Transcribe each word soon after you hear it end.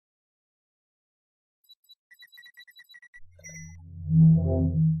What's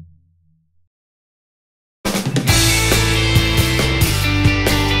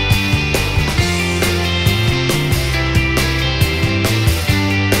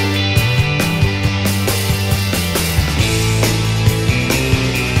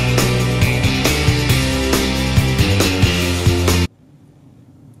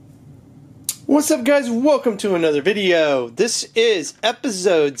up, guys? Welcome to another video. This is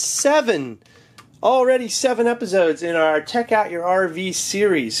episode 7. Already 7 episodes in our Check Out Your RV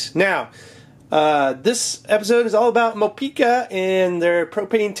series. Now, this episode is all about Mopeka and their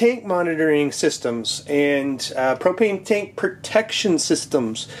propane tank monitoring systems and propane tank protection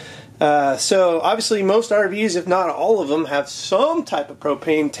systems. So obviously most RVs, if not all of them, have some type of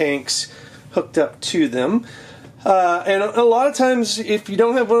propane tanks hooked up to them. And a lot of times, if you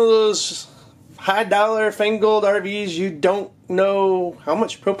don't have one of those high dollar fangled RVs, you don't know how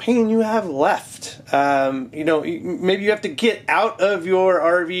much propane you have left. You know, maybe you have to get out of your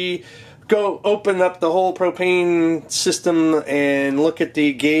RV, go open up the whole propane system and look at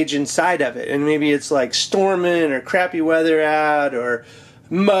the gauge inside of it. And maybe it's like storming or crappy weather out or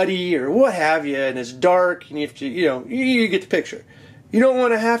muddy or what have you, and it's dark and you have to, you get the picture. You don't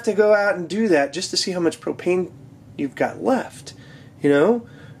want to have to go out and do that just to see how much propane you've got left,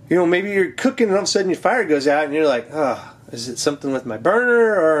 maybe you're cooking and all of a sudden your fire goes out and you're like, oh, is it something with my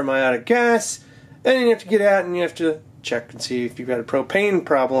burner or am I out of gas? And then you have to get out and you have to check and see if you've got a propane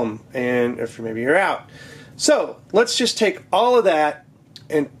problem and if maybe you're out. So let's just take all of that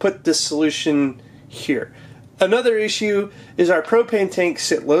and put this solution here. Another issue is our propane tanks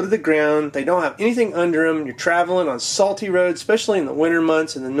sit low to the ground. They don't have anything under them. You're traveling on salty roads, especially in the winter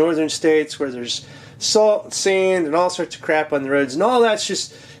months in the northern states where there's salt, sand, and all sorts of crap on the roads, and all that's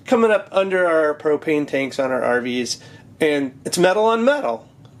just coming up under our propane tanks on our RVs, and it's metal on metal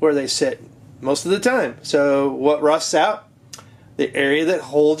where they sit most of the time. So what rusts out? The area that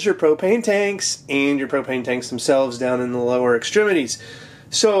holds your propane tanks and your propane tanks themselves down in the lower extremities.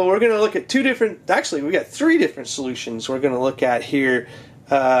 So we're going to look at we got 3 different solutions we're going to look at here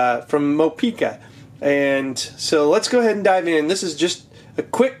from Mopeka. And so let's go ahead and dive in. This is just a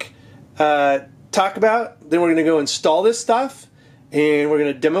quick talk about, then we're going to go install this stuff and we're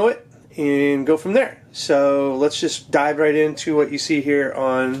going to demo it and go from there. So let's just dive right into what you see here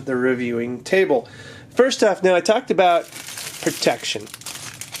on the reviewing table. First off, now I talked about protection.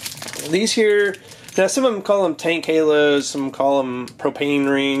 These here, now some of them call them tank halos, some call them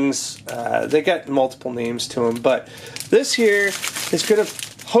propane rings. They got multiple names to them, but this here is going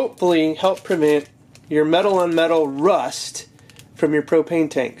to hopefully help prevent your metal on metal rust from your propane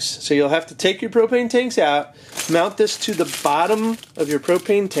tanks. So you'll have to take your propane tanks out, mount this to the bottom of your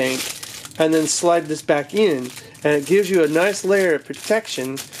propane tank, and then slide this back in, and it gives you a nice layer of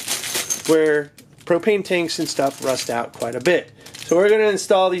protection where propane tanks and stuff rust out quite a bit. So we're going to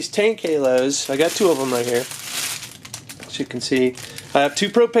install these tank halos. I got 2 of them right here. As you can see, I have 2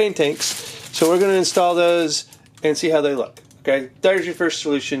 propane tanks. So we're going to install those and see how they look. Okay, there's your first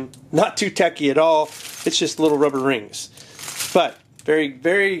solution. Not too techy at all. It's just little rubber rings. But very,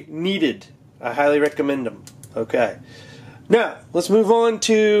 very needed. I highly recommend them. Okay. Now, let's move on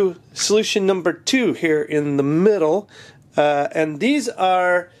to solution number 2 here in the middle. And these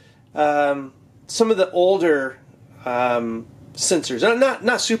are some of the older sensors.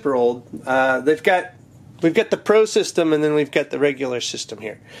 Not super old. We've got the Pro system and then we've got the regular system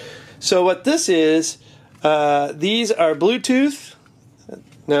here. So what this is, these are Bluetooth.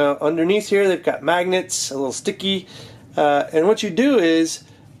 Now, underneath here they've got magnets, a little sticky. And what you do is,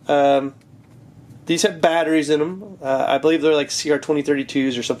 these have batteries in them. I believe they're like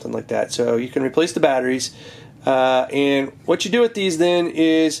CR2032s or something like that. So you can replace the batteries. And what you do with these then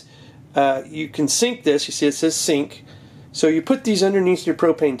is you can sync this. You see it says sync. So you put these underneath your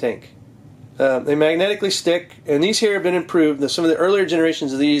propane tank. They magnetically stick. And these here have been improved. Some of the earlier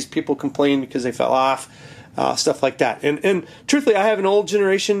generations of these, people complained because they fell off. Stuff like that. And truthfully, I have an old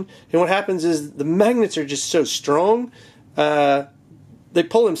generation, and what happens is the magnets are just so strong, they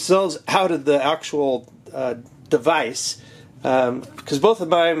pull themselves out of the actual device, because both of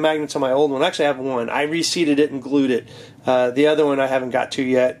my magnets on my old one, actually I have one, I reseated it and glued it. The other one I haven't got to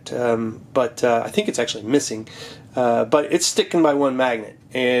yet, but I think it's actually missing. But it's sticking by one magnet.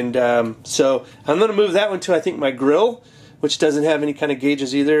 And so I'm going to move that one to, I think, my grill, which doesn't have any kind of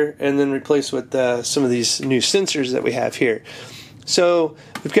gauges either, and then replace with some of these new sensors that we have here. So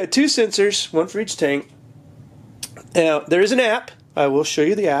we've got 2 sensors, one for each tank. Now, there is an app. I will show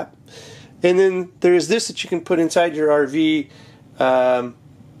you the app. And then there is this that you can put inside your RV,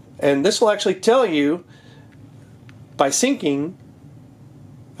 and this will actually tell you, by syncing,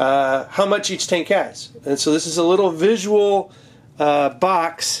 how much each tank has. And so this is a little visual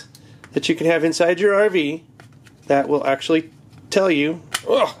box that you can have inside your RV that will actually tell you.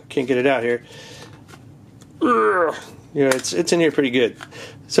 Oh, I can't get it out here. Yeah, it's in here pretty good.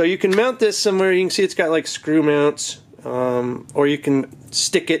 So you can mount this somewhere. You can see it's got like screw mounts, or you can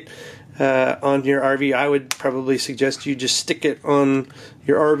stick it on your RV. I would probably suggest you just stick it on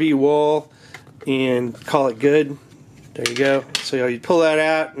your RV wall and call it good. There you go. So you'd pull that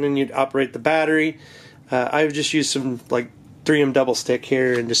out and then you'd operate the battery. I've just used some like 3M double stick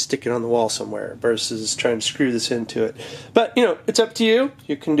here and just stick it on the wall somewhere versus trying to screw this into it. But you know, it's up to you.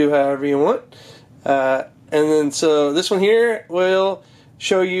 You can do however you want. And then so this one here will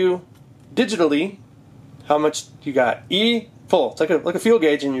show you digitally how much you got. E, full. It's like a fuel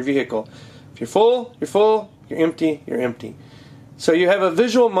gauge in your vehicle. If you're full, you're full. You're empty, you're empty. So you have a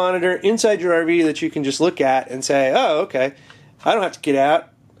visual monitor inside your RV that you can just look at and say, oh, okay, I don't have to get out.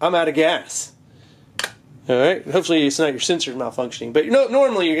 I'm out of gas. All right. Hopefully it's not your sensors malfunctioning, but you know,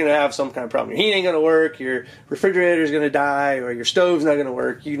 normally you're going to have some kind of problem. Your heat ain't going to work, your refrigerator is going to die, or your stove's not going to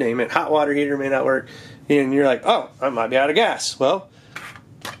work. You name it. Hot water heater may not work, and you're like, oh, I might be out of gas. Well,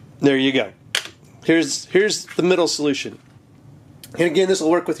 there you go. Here's the middle solution. And again, this will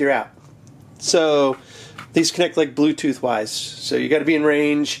work with your app. So these connect like Bluetooth wise. So you got to be in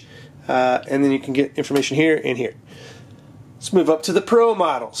range, and then you can get information here and here. Let's move up to the Pro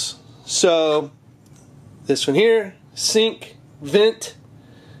models. So this one here, sync, vent.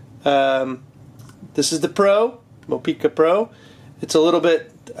 This is the Pro, Mopeka Pro. It's a little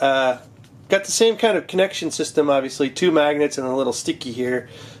bit, got the same kind of connection system, obviously, 2 magnets and a little sticky here.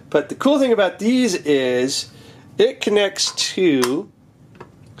 But the cool thing about these is it connects to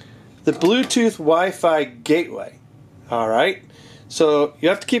the Bluetooth Wi-Fi Gateway. Alright, so you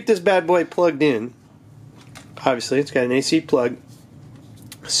have to keep this bad boy plugged in. Obviously, it's got an AC plug.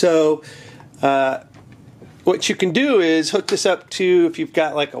 So, what you can do is hook this up to, if you've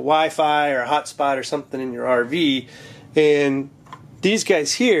got like a Wi-Fi or a hotspot or something in your RV, and these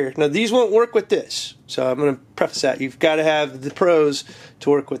guys here, now these won't work with this, so I'm going to preface that. You've got to have the Pros to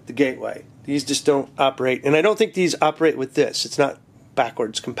work with the Gateway. These just don't operate, and I don't think these operate with this. It's not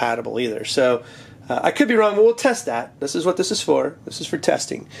backwards compatible either, so I could be wrong, but we'll test that. This is what this is for. This is for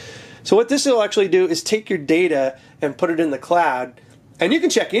testing. So what this will actually do is take your data and put it in the cloud, and you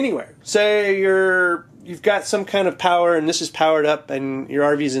can check anywhere. Say you've got some kind of power and this is powered up and your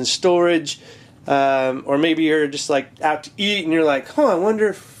RV's in storage, or maybe you're just like out to eat and you're like, I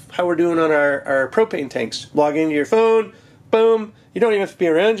wonder how we're doing on our propane tanks. Log into your phone, boom, you don't even have to be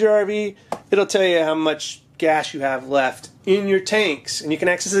around your RV. It'll tell you how much gas you have left in your tanks, and you can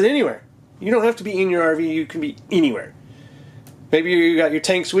access it anywhere. You don't have to be in your RV, you can be anywhere. Maybe you got your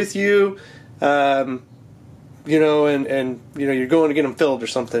tanks with you, you know, and you know, you're going to get them filled or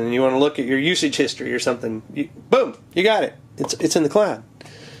something, and you want to look at your usage history or something. Boom, you got it. It's in the cloud.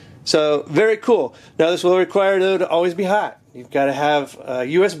 So very cool. Now this will require though to always be hot. You've got to have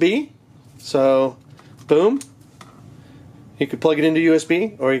USB. So boom, you could plug it into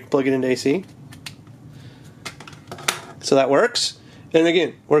USB or you can plug it into AC. So that works. And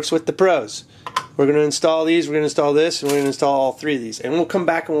again, works with the Pros. We're going to install these, we're going to install this, and we're going to install all 3 of these. And we'll come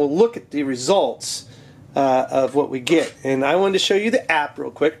back and we'll look at the results of what we get. And I wanted to show you the app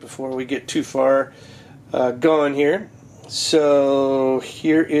real quick before we get too far gone here. So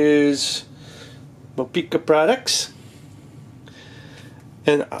here is Mopeka products.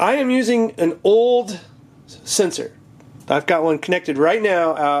 And I am using an old sensor. I've got one connected right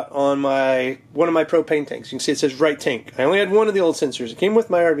now out on one of my propane tanks. You can see it says right tank. I only had one of the old sensors. It came with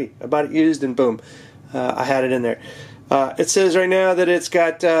my RV. I bought it used and boom, I had it in there. It says right now that it's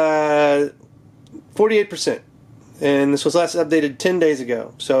got 48%. And this was last updated 10 days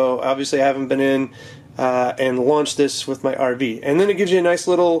ago. So obviously I haven't been in and launched this with my RV. And then it gives you a nice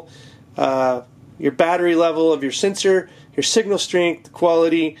little, your battery level of your sensor, your signal strength,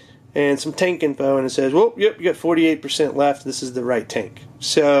 quality, and some tank info, and it says, well, yep, you got 48% left. This is the right tank.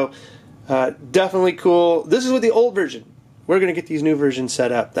 So definitely cool. This is with the old version. We're going to get these new versions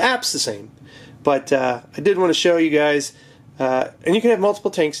set up. The app's the same, but I did want to show you guys, and you can have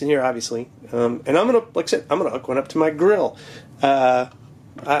multiple tanks in here, obviously. And I'm going to, like I said, I'm going to hook one up to my grill.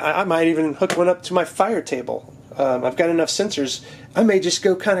 I might even hook one up to my fire table. I've got enough sensors. I may just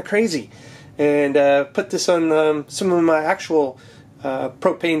go kind of crazy and put this on some of my actual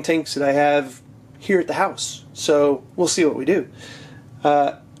propane tanks that I have here at the house. So we'll see what we do.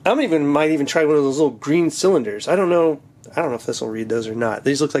 I might even try one of those little green cylinders. I don't know if this will read those or not.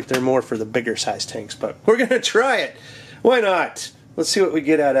 These look like they're more for the bigger size tanks, but we're gonna try it. Why not? Let's see what we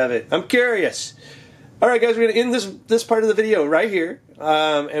get out of it. I'm curious. Alright guys, we're going to end this part of the video right here,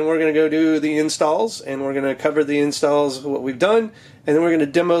 and we're going to go do the installs, and we're going to cover the installs, what we've done, and then we're going to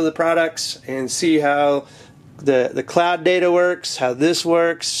demo the products and see how the cloud data works, how this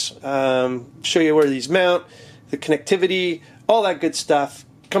works, show you where these mount, the connectivity, all that good stuff.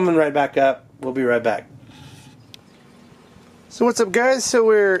 Coming right back up. We'll be right back. So what's up guys? So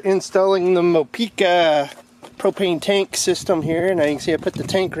we're installing the Mopeka propane tank system here. Now you can see I put the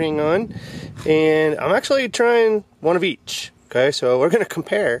tank ring on, and I'm actually trying one of each. Okay, so we're going to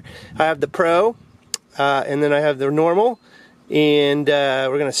compare. I have the Pro, and then I have the normal, and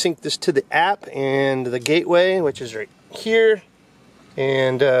we're going to sync this to the app and the gateway, which is right here,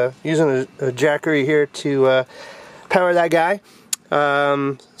 and using a jackery here to power that guy.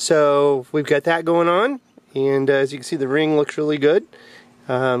 So we've got that going on, and as you can see, the ring looks really good.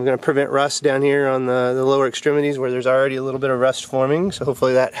 I'm going to prevent rust down here on the lower extremities where there's already a little bit of rust forming, so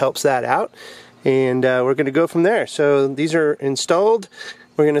hopefully that helps that out. And we're going to go from there. So these are installed.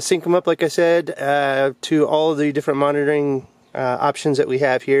 We're going to sync them up, like I said, to all of the different monitoring options that we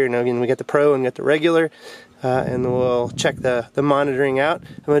have here. And again, we got the Pro and got the regular, and then we'll check the monitoring out.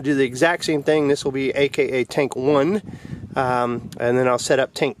 I'm going to do the exact same thing. This will be AKA Tank 1. And then I'll set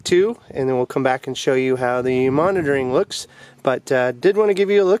up Tank 2, and then we'll come back and show you how the monitoring looks. But did want to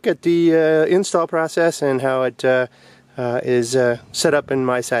give you a look at the install process and how it is set up in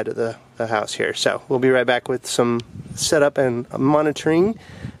my side of the house here. So we'll be right back with some setup and monitoring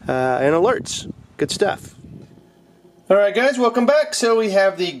and alerts. Good stuff. Alright guys, welcome back. So we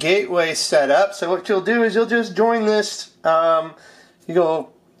have the gateway set up. So what you'll do is you'll just join this. You go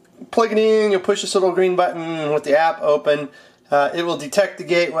plug it in, you'll push this little green button with the app open. It will detect the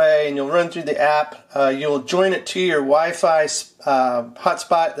gateway, and you'll run through the app. You'll join it to your Wi-Fi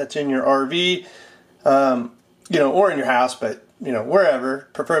hotspot that's in your RV, you know, or in your house, but you know, wherever,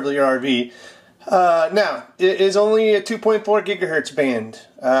 preferably your RV. Now, it is only a 2.4 gigahertz band.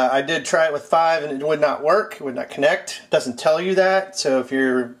 I did try it with 5, and it would not work. It would not connect. It doesn't tell you that. So if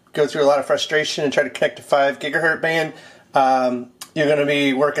you go through a lot of frustration and try to connect to 5 gigahertz band, you're going to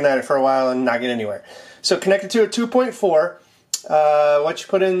be working at it for a while and not get anywhere. So connected to a 2.4. What you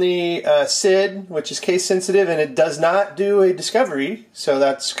put in the SID, which is case sensitive, and it does not do a discovery, so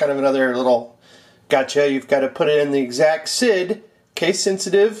that's kind of another little gotcha. You've got to put it in the exact SID, case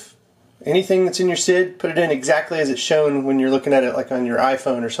sensitive. Anything that's in your SID, put it in exactly as it's shown when you're looking at it, like on your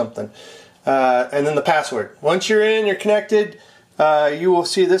iPhone or something. And then the password. Once you're in, you're connected, you will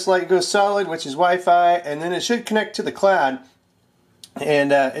see this light go solid, which is Wi-Fi, and then it should connect to the cloud.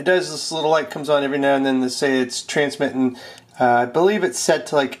 And it does, this little light comes on every now and then to say it's transmitting. I believe it's set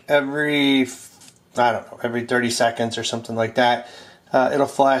to like every 30 seconds or something like that. It'll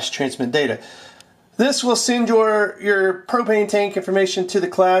flash transmit data. This will send your propane tank information to the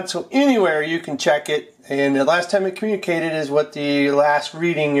cloud, so anywhere you can check it. And the last time it communicated is what the last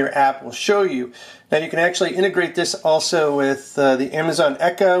reading your app will show you. Now you can actually integrate this also with the Amazon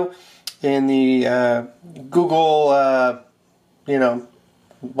Echo and the Google,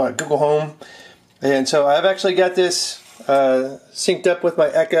 Google Home. And so I've actually got this synced up with my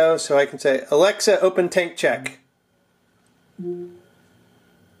Echo, so I can say, Alexa, open tank check.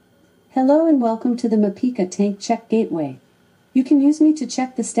 Hello and welcome to the Mopeka Tank Check Gateway. You can use me to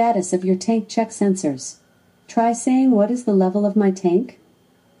check the status of your tank check sensors. Try saying, what is the level of my tank?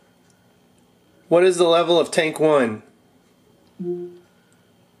 What is the level of tank 1?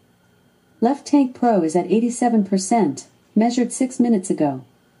 Left tank Pro is at 87%, measured 6 minutes ago.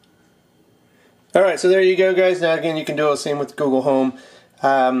 Alright, so there you go guys. Now again, you can do the same with Google Home.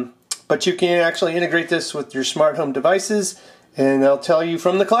 But you can actually integrate this with your smart home devices, and they'll tell you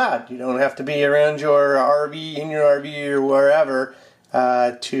from the cloud. You don't have to be around your RV, in your RV or wherever,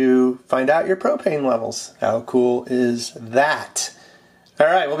 to find out your propane levels. How cool is that?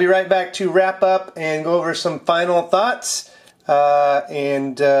 Alright, we'll be right back to wrap up and go over some final thoughts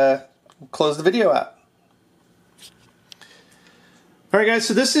and close the video out. Alright guys,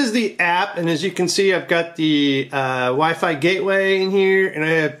 so this is the app, and as you can see, I've got the Wi-Fi Gateway in here, and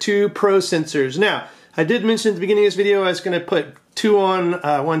I have 2 Pro sensors. Now, I did mention at the beginning of this video I was going to put 2 on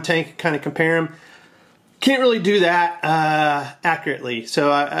one tank and kind of compare them. Can't really do that accurately,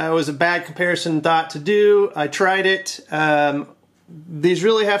 so it was a bad comparison thought to do. I tried it. These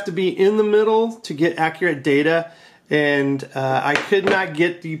really have to be in the middle to get accurate data, and I could not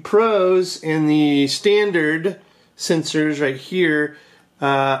get the Pros and the standard sensors right here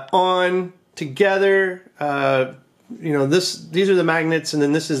on together. You know, these are the magnets, and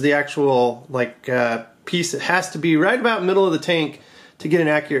then this is the actual like piece that has to be right about middle of the tank to get an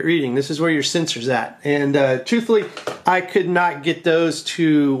accurate reading. This is where your sensor's at. And truthfully, I could not get those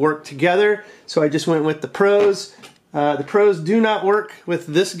to work together, so I just went with the Pros. The Pros do not work with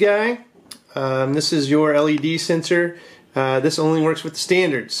this guy. This is your LED sensor. This only works with the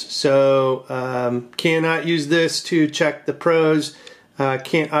standards, so cannot use this to check the Pros.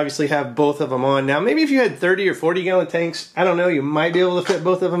 Can't obviously have both of them on. Now, maybe if you had 30 or 40 gallon tanks, I don't know, you might be able to fit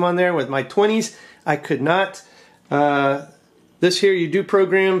both of them on there. With my 20s, I could not. This here you do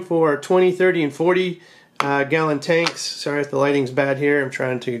program for 20, 30, and 40 gallon tanks. Sorry if the lighting's bad here. I'm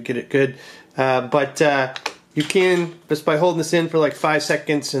trying to get it good. But you can, just by holding this in for like 5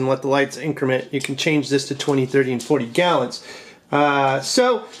 seconds and let the lights increment, you can change this to 20, 30, and 40 gallons.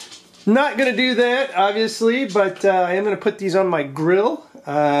 So, not going to do that, obviously, but I am going to put these on my grill.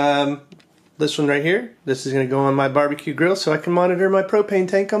 This one right here, this is going to go on my barbecue grill so I can monitor my propane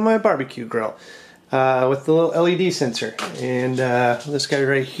tank on my barbecue grill with the little LED sensor. And this guy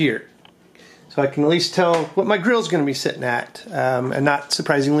right here. So I can at least tell what my grill's going to be sitting at and not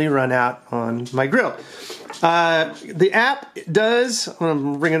surprisingly run out on my grill. The app does, I'm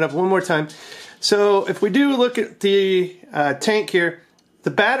going to bring it up one more time. So if we do look at the tank here, the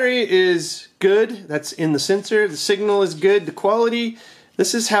battery is good. That's in the sensor. The signal is good. The quality,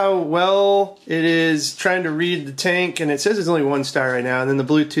 this is how well it is trying to read the tank, and it says it's only 1 star right now, and then the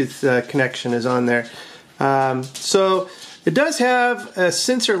Bluetooth connection is on there. So it does have a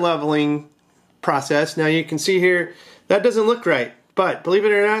sensor leveling process. Now you can see here, that doesn't look right, but believe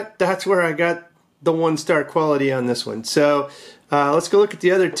it or not, that's where I got the 1 star quality on this one. So let's go look at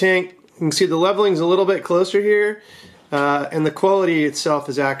the other tank. You can see the leveling's a little bit closer here. And the quality itself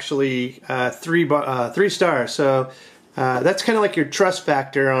is actually 3 stars. So that's kind of like your trust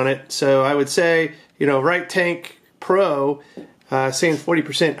factor on it. So I would say, you know, Right Tank Pro saying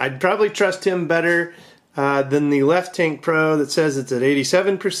 40%. I'd probably trust him better than the Left Tank Pro that says it's at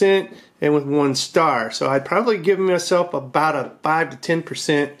 87% and with 1 star. So I'd probably give myself about a 5 to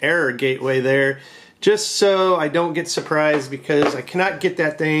 10% error gateway there, just so I don't get surprised, because I cannot get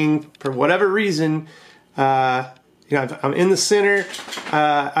that thing for whatever reason. You know, I'm in the center.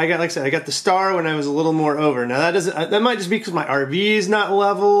 I got, like I said, I got the star when I was a little more over. Now that might just be because my RV is not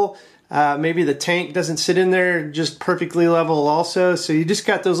level. Maybe the tank doesn't sit in there just perfectly level also. So you just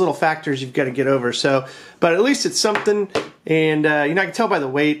got those little factors you've got to get over. So, but at least it's something. And you know, I can tell by the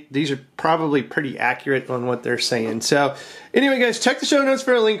weight, these are probably pretty accurate on what they're saying. So anyway, guys, check the show notes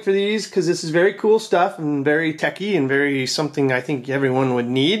for a link for these, because this is very cool stuff and very techy and very something I think everyone would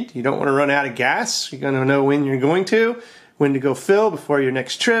need. You don't want to run out of gas. You're going to know when you're going to, when to go fill before your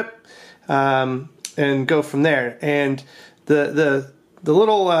next trip, and go from there. And the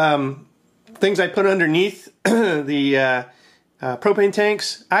little things I put underneath the propane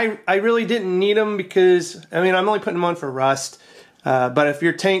tanks, I really didn't need them, because, I mean, I'm only putting them on for rust. But if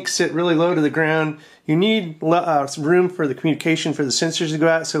your tanks sit really low to the ground, you need some room for the communication for the sensors to go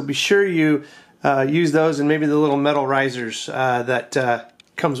out. So be sure you use those, and maybe the little metal risers that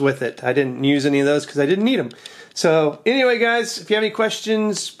comes with it. I didn't use any of those because I didn't need them. So anyway, guys, if you have any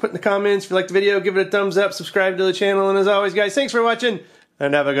questions, put in the comments. If you liked the video, give it a thumbs up, subscribe to the channel, and as always, guys, thanks for watching,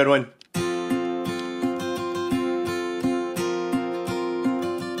 and have a good one.